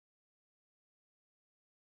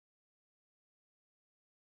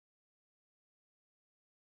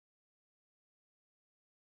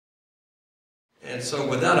And so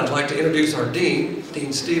with that, I'd like to introduce our Dean,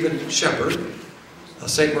 Dean Stephen Shepard,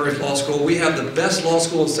 St. Mary's Law School. We have the best law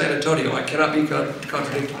school in San Antonio. I cannot be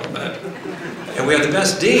contradicted on that. And we have the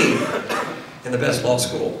best dean in the best law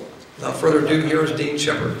school. Without further ado, here is Dean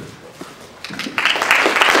Shepard.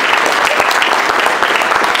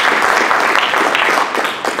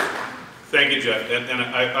 Thank you, Jeff. And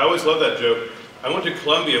I always love that joke. I went to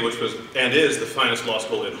Columbia, which was and is the finest law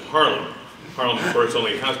school in Harlem. Harlem, of course,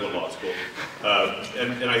 only has one law school.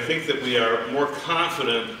 And I think that we are more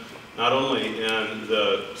confident not only in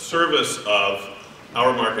the service of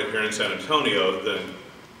our market here in San Antonio than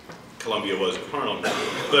Columbia was in Harlem,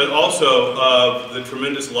 but also of the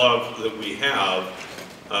tremendous love that we have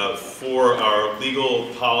for our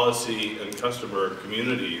legal, policy, and customer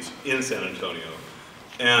communities in San Antonio.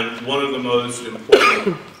 And one of the most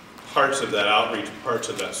important parts of that outreach, parts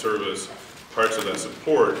of that service, parts of that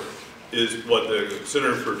support is what the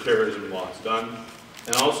Center for Terrorism Law has done,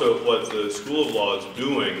 and also what the School of Law is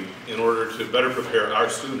doing in order to better prepare our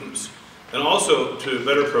students, and also to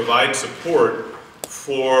better provide support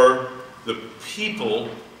for the people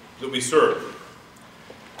that we serve.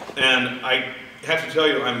 And I have to tell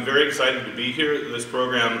you, I'm very excited to be here. This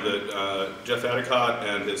program that Jeff Adicott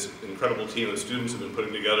and his incredible team of students have been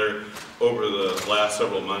putting together over the last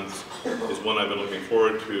several months is one I've been looking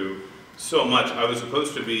forward to so much. I was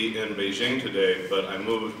supposed to be in Beijing today, but I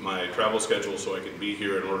moved my travel schedule so I could be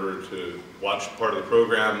here in order to watch part of the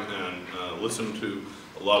program and listen to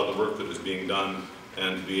a lot of the work that is being done,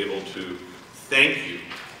 and to be able to thank you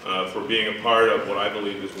for being a part of what I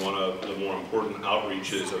believe is one of the more important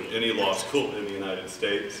outreaches of any law school in the United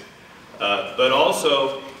States, but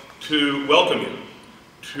also to welcome you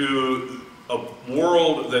to a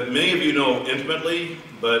world that many of you know intimately,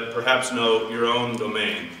 but perhaps know your own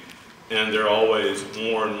domain. And there are always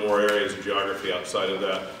more and more areas of geography outside of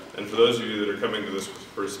that. And for those of you that are coming to this for the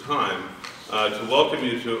first time, to welcome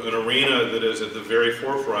you to an arena that is at the very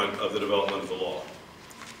forefront of the development of the law.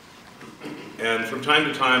 And from time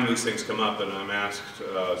to time, these things come up, and I'm asked,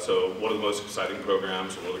 so what are the most exciting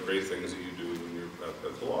programs, and what are the great things that you do when you're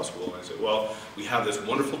at the law school? And I say, well, we have this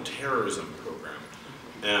wonderful terrorism program.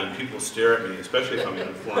 And people stare at me, especially if I'm in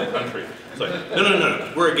a foreign country. It's like,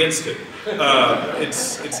 no, we're against it.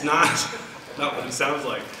 It's not what it sounds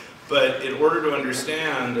like. But in order to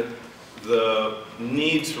understand the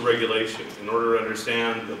needs for regulation, in order to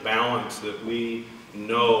understand the balance that we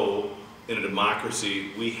know in a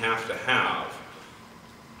democracy we have to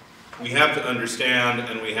understand,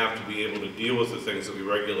 and we have to be able to deal with the things that we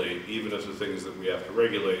regulate, even if the things that we have to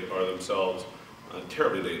regulate are themselves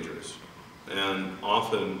terribly dangerous, and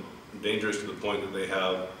often dangerous to the point that they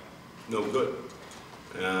have no good.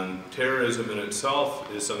 And terrorism in itself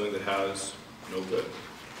is something that has no good.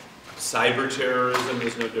 Cyber terrorism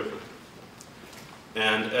is no different.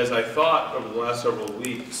 And as I thought over the last several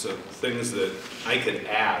weeks of things that I could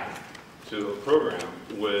add to a program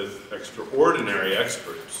with extraordinary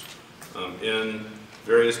experts in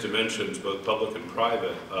various dimensions, both public and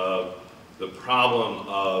private, of the problem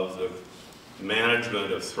of the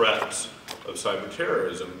management of threats of cyber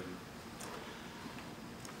terrorism,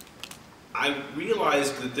 I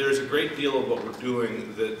realized that there's a great deal of what we're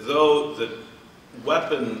doing that, though the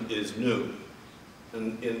weapon is new,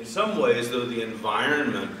 and in some ways, though the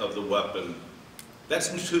environment of the weapon,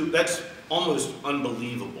 that's almost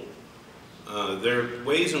unbelievable. There are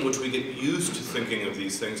ways in which we get used to thinking of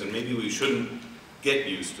these things, and maybe we shouldn't get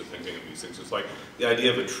used to thinking of these things. It's like the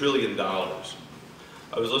idea of $1 trillion.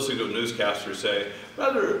 I was listening to a newscaster say,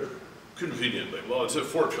 rather conveniently, well, it's a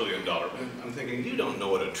 $4 trillion. I'm thinking, you don't know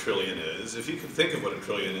what $1 trillion is. If you could think of what $1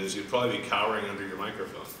 trillion is, you'd probably be cowering under your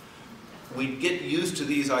microphone. We get used to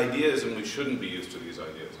these ideas, and we shouldn't be used to these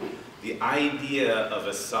ideas. The idea of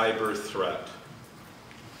a cyber threat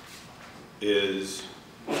is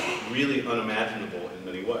really unimaginable in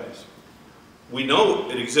many ways. We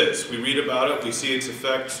know it exists. We read about it. We see its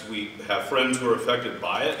effects. We have friends who are affected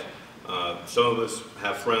by it. Some of us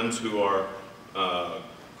have friends who are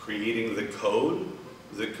creating the code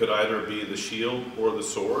that could either be the shield or the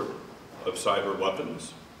sword of cyber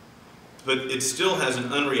weapons. But it still has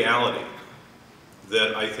an unreality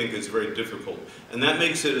that I think is very difficult. And that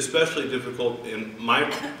makes it especially difficult in my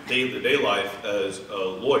day-to-day life as a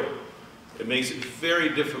lawyer. It makes it very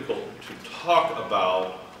difficult to talk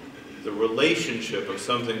about the relationship of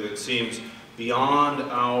something that seems beyond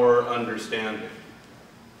our understanding,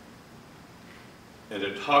 and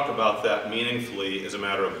to talk about that meaningfully as a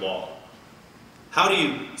matter of law. How do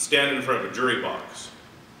you stand in front of a jury box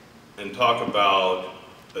and talk about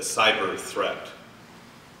a cyber threat?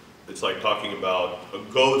 It's like talking about a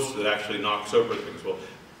ghost that actually knocks over things. Well,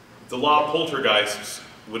 the law of poltergeists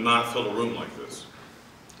would not fill a room like this,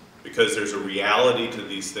 because there's a reality to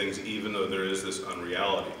these things, even though there is this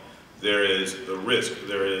unreality. There is the risk,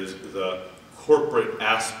 there is the corporate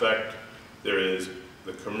aspect, there is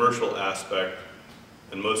the commercial aspect,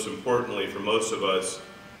 and most importantly for most of us,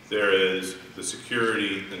 there is the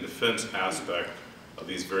security and defense aspect of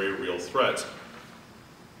these very real threats.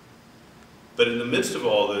 But in the midst of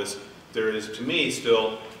all this, there is, to me,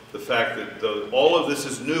 still the fact that though all of this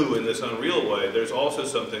is new in this unreal way, there's also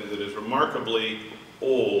something that is remarkably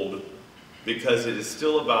old, because it is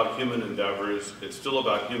still about human endeavors, it's still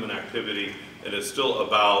about human activity, and it's still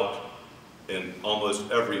about, in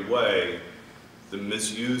almost every way, the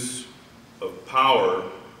misuse of power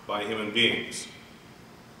by human beings.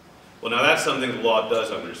 Well, now that's something the law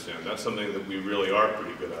does understand. That's something that we really are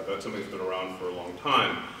pretty good at. That's something that's been around for a long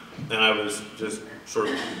time. And I was just sort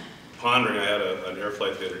of pondering, I had an air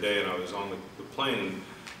flight the other day, and I was on the plane, and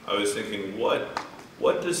I was thinking, what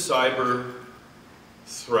does cyber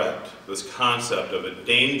threat, this concept of a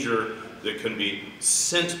danger that can be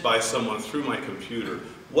sent by someone through my computer,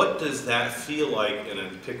 what does that feel like in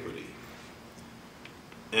antiquity?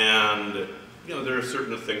 And you know, there are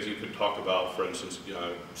certain things you could talk about, for instance,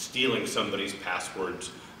 stealing somebody's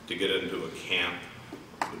passwords to get into a camp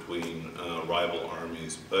between rival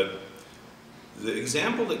armies. But the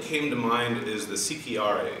example that came to mind is the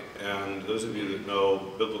Sicarii, and those of you that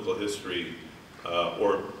know biblical history,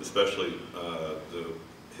 or especially the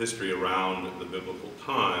history around the biblical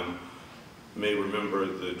time, may remember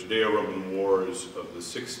the Judeo-Roman Wars of the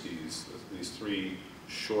 60s, these three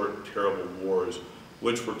short, terrible wars,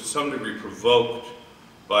 which were to some degree provoked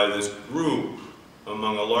by this group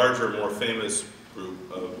among a larger, more famous group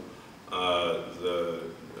of the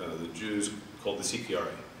Jews called the Sicarii.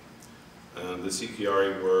 And the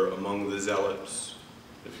Sicarii were among the Zealots.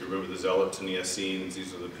 If you remember the Zealots and the Essenes,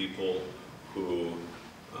 these are the people who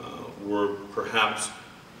were perhaps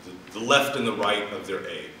the left and the right of their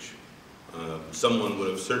age. Someone would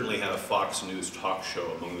have certainly had a Fox News talk show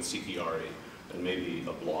among the Sicarii and maybe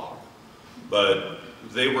a blog. But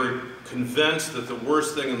they were convinced that the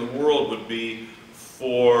worst thing in the world would be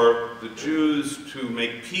for the Jews to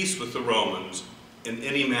make peace with the Romans in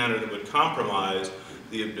any manner that would compromise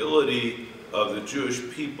the ability of the Jewish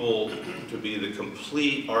people to be the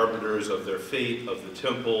complete arbiters of their fate, of the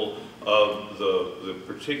temple, of the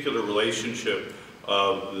particular relationship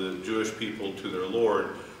of the Jewish people to their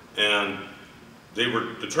Lord. And they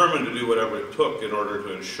were determined to do whatever it took in order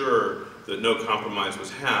to ensure that no compromise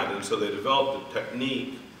was had. And so they developed a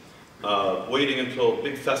technique of waiting until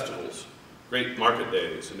big festivals, great market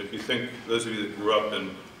days. And if you think, those of you that grew up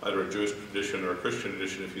in either a Jewish tradition or a Christian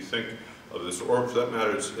tradition, if you think of this, or for that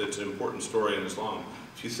matter, it's an important story in Islam.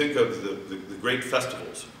 If you think of the great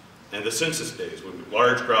festivals and the census days, when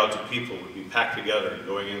large crowds of people would be packed together and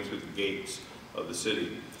going in through the gates of the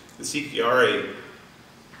city, the Sicarii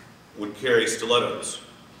would carry stilettos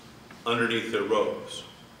underneath their robes.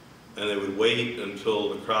 And they would wait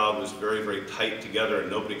until the crowd was very, very tight together and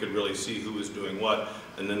nobody could really see who was doing what,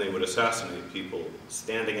 and then they would assassinate people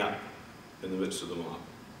standing up in the midst of the mob.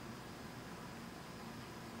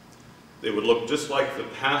 They would look just like the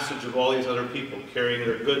passage of all these other people, carrying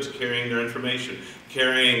their goods, carrying their information,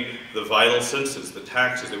 carrying the vital census, the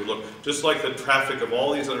taxes. They would look just like the traffic of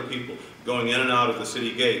all these other people going in and out of the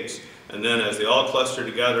city gates. And then as they all cluster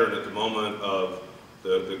together, and at the moment of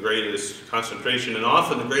the greatest concentration and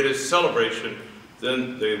often the greatest celebration,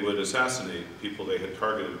 then they would assassinate people they had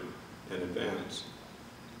targeted in advance.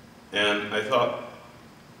 And I thought,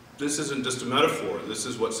 this isn't just a metaphor, this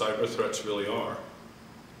is what cyber threats really are.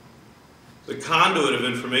 The conduit of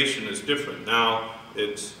information is different. Now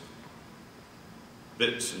it's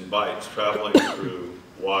bits and bytes traveling through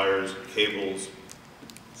wires, cables,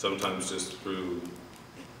 sometimes just through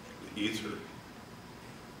the ether.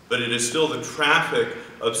 But it is still the traffic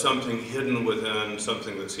of something hidden within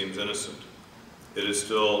something that seems innocent. It is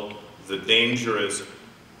still the dangerous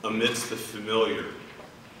amidst the familiar.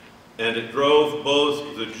 And it drove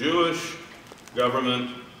both the Jewish government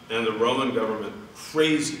and the Roman government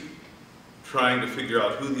crazy, trying to figure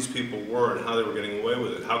out who these people were and how they were getting away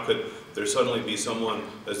with it. How could there suddenly be someone,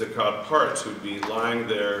 as the crowd parts, who'd be lying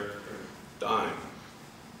there dying?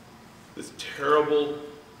 This terrible,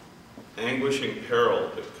 anguishing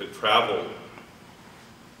peril that could travel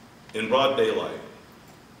in broad daylight,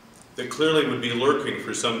 that clearly would be lurking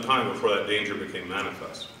for some time before that danger became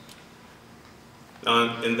manifest.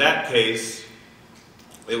 Now, in that case,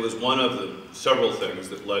 it was one of the several things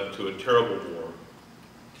that led to a terrible war,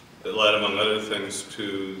 that led, among other things,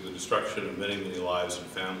 to the destruction of many, many lives and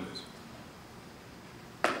families.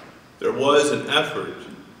 There was an effort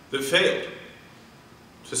that failed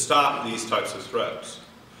to stop these types of threats.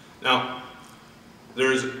 Now,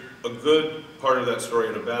 there's a good part of that story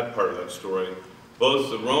and a bad part of that story.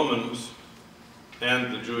 Both the Romans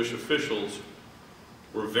and the Jewish officials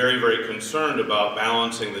were very, very concerned about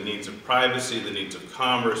balancing the needs of privacy, the needs of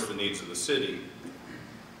commerce, the needs of the city.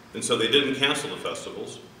 And so they didn't cancel the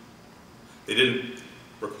festivals. They didn't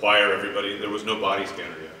require everybody, there was no body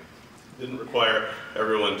scanner yet. They didn't require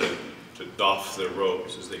everyone to doff their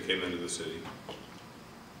robes as they came into the city.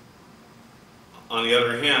 On the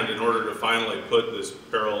other hand, in order to finally put this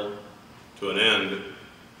peril to an end,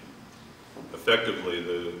 effectively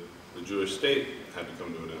the Jewish state had to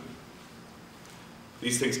come to an end.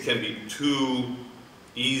 These things can be too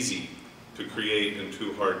easy to create and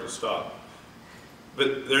too hard to stop.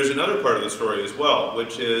 But there's another part of the story as well,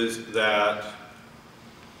 which is that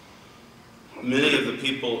many of the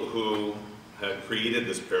people who had created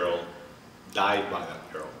this peril died by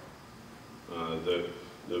that peril.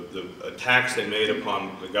 The attacks they made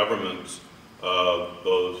upon the governments of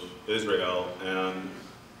both Israel and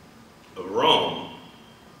of Rome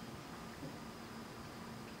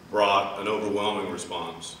brought an overwhelming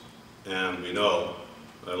response. And we know,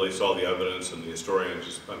 at least all the evidence and the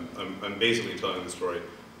historians, I'm basically telling the story,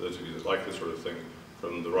 for those of you that like this sort of thing,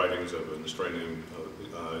 from the writings of an historian named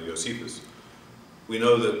Josephus. We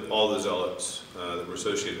know that all the zealots that were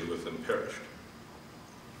associated with them perished.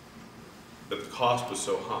 But the cost was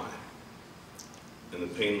so high, and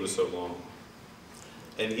the pain was so long.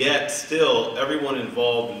 And yet, still, everyone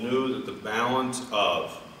involved knew that the balance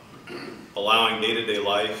of allowing day-to-day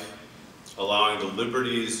life, allowing the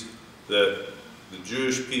liberties that the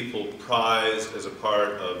Jewish people prize as a part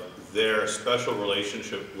of their special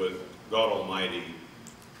relationship with God Almighty,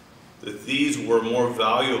 that these were more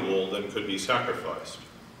valuable than could be sacrificed,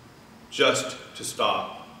 just to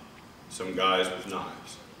stop some guys with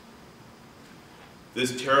knives.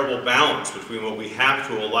 This terrible balance between what we have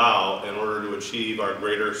to allow in order to achieve our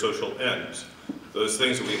greater social ends, those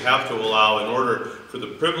things that we have to allow in order for the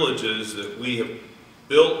privileges that we have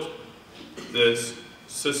built this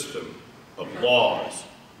system of laws,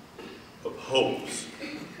 of hopes,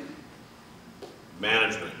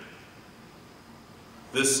 management.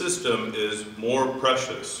 This system is more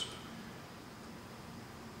precious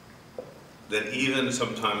than even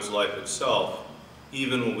sometimes life itself,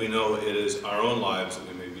 even when we know it is our own lives that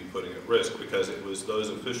we may be putting at risk, because it was those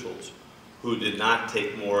officials who did not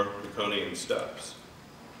take more draconian steps.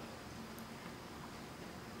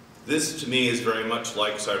 This to me is very much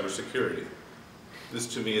like cybersecurity. This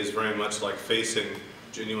to me is very much like facing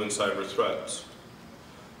genuine cyber threats.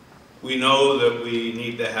 We know that we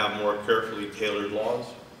need to have more carefully tailored laws.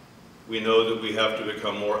 We know that we have to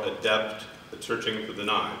become more adept at searching for the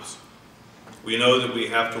knives. We know that we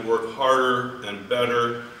have to work harder and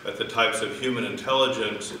better at the types of human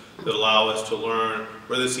intelligence that allow us to learn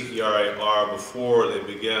where the Sicarii are before they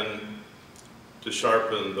begin to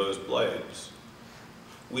sharpen those blades.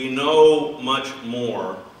 We know much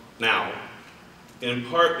more now, in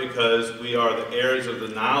part because we are the heirs of the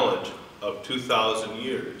knowledge of 2,000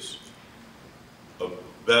 years of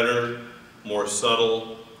better, more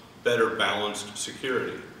subtle, better balanced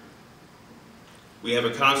security. We have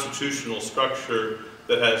a constitutional structure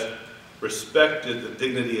that has respected the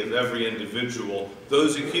dignity of every individual,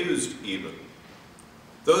 those accused even,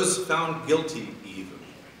 those found guilty even,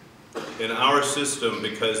 in our system,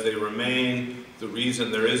 because they remain the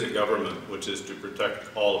reason there is a government, which is to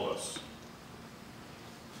protect all of us.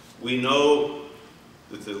 We know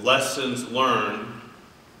that the lessons learned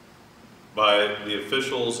by the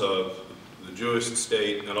officials of the Jewish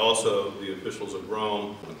state and also the officials of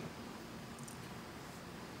Rome,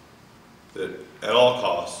 that at all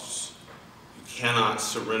costs, you cannot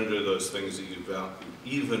surrender those things that you value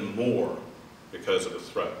even more because of a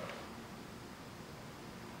threat.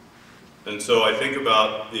 And so I think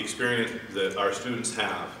about the experience that our students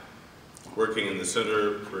have working in the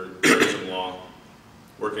Center for Terrorism Law,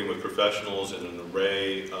 working with professionals in an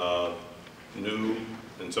array of new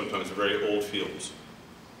and sometimes very old fields.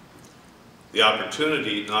 The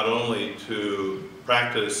opportunity not only to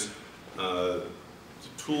practice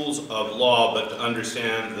tools of law, but to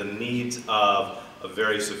understand the needs of a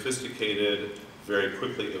very sophisticated, very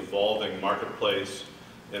quickly evolving marketplace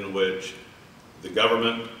in which the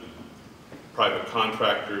government, private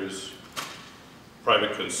contractors,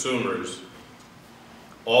 private consumers,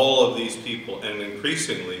 all of these people, and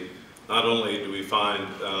increasingly, not only do we find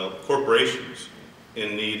corporations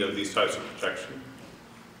in need of these types of protection,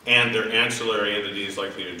 and their ancillary entities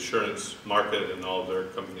like the insurance market and all of their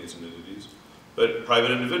companies and entities, but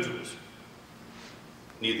private individuals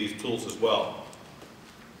need these tools as well.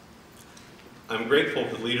 I'm grateful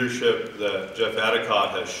for the leadership that Jeff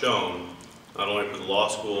Adicott has shown, not only for the law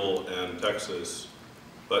school and Texas,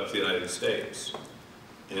 but for the United States,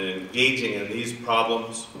 in engaging in these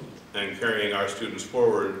problems and carrying our students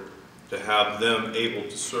forward to have them able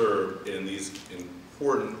to serve in these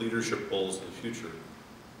important leadership roles in the future.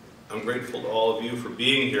 I'm grateful to all of you for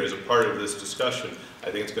being here as a part of this discussion. I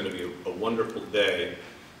think it's going to be a wonderful day.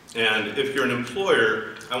 And if you're an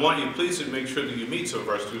employer, I want you please to make sure that you meet some of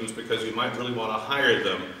our students, because you might really want to hire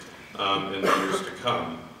them in the years to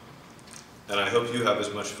come. And I hope you have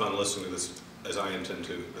as much fun listening to this as I intend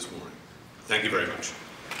to this morning. Thank you very much.